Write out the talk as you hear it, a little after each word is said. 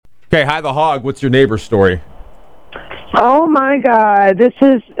Okay, hi, the hog. What's your neighbor's story? Oh, my God. This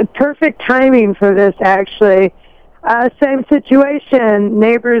is perfect timing for this, actually. Same situation.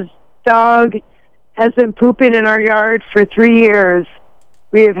 Neighbor's dog has been pooping in our yard for 3 years.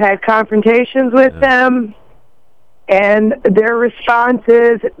 We have had confrontations with them, and their response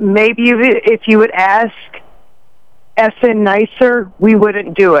is, maybe if you would ask effing nicer, we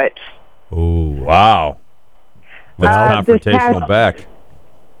wouldn't do it. Oh, wow. That's confrontational back.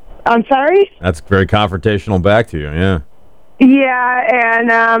 I'm sorry? That's very confrontational back to you, yeah. Yeah,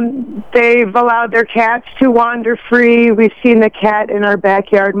 and they've allowed their cats to wander free. We've seen the cat in our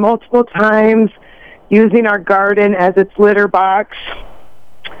backyard multiple times, using our garden as its litter box.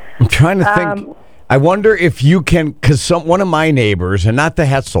 I'm trying to think. I wonder if you can, because one of my neighbors, and not the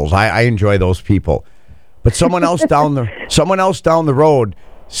Hetzels, I enjoy those people, but someone else down the road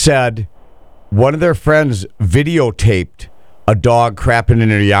said one of their friends videotaped a dog crapping in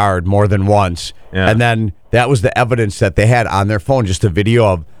their yard more than once, and then that was the evidence that they had on their phone, just a video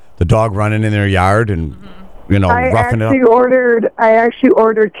of the dog running in their yard and roughing it up. I actually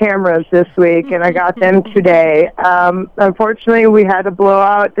ordered cameras this week, and I got them today. Unfortunately, we had a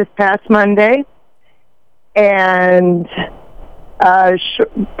blowout this past Monday, and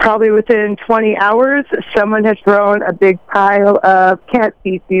probably within 20 hours, someone has thrown a big pile of cat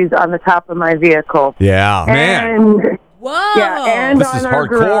feces on the top of my vehicle. Yeah, man. Whoa! Yeah, and this on is our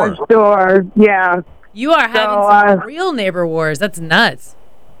hardcore. garage door. Yeah. You are having some real neighbor wars. That's nuts.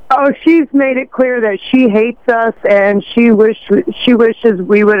 Oh, she's made it clear that she hates us, and she wishes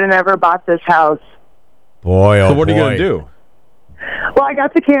we would have never bought this house. Boy, so what are you going to do? Well, I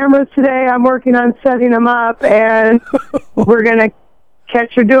got the cameras today. I'm working on setting them up, and we're going to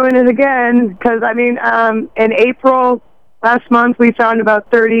catch her doing it again. Because, in April last month, we found about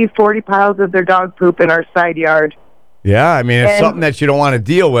 30, 40 piles of their dog poop in our side yard. Yeah, it's something that you don't want to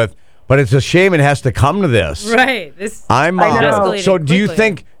deal with, but it's a shame it has to come to this. Right. So do you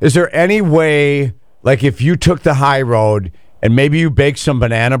think, is there any way, like if you took the high road and maybe you baked some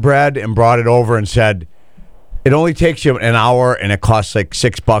banana bread and brought it over and said, it only takes you an hour and it costs like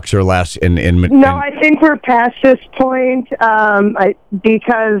 $6 or less No, I think we're past this point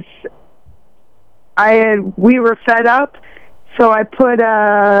because we were fed up. So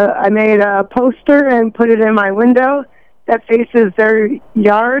I made a poster and put it in my window that faces their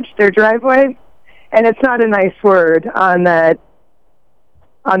yard, their driveway, and it's not a nice word on that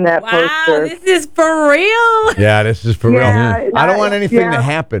poster. This is for real. Yeah, this is for real. I don't want anything to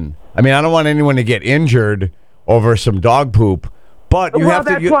happen. I don't want anyone to get injured over some dog poop. But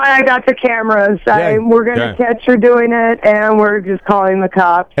that's why I got the cameras. We're going to catch her doing it, and we're just calling the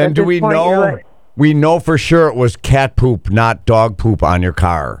cops. And do we know? We know for sure it was cat poop, not dog poop on your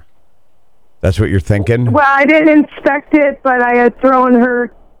car. That's what you're thinking? Well, I didn't inspect it, but I had thrown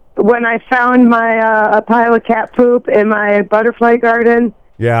her when I found my a pile of cat poop in my butterfly garden.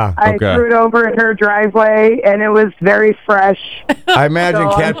 Yeah, I threw it over in her driveway, and it was very fresh. I imagine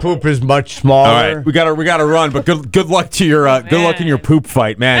cat poop is much smaller. All right, we gotta run, but good luck to your good luck in your poop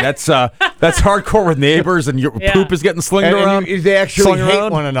fight, man. That's hardcore with neighbors, and your poop is getting slinged around. They actually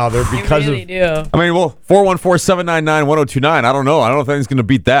hate one another because they really do. 414-799-1029. I don't know if anything's gonna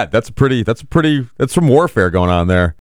beat that. That's some warfare going on there.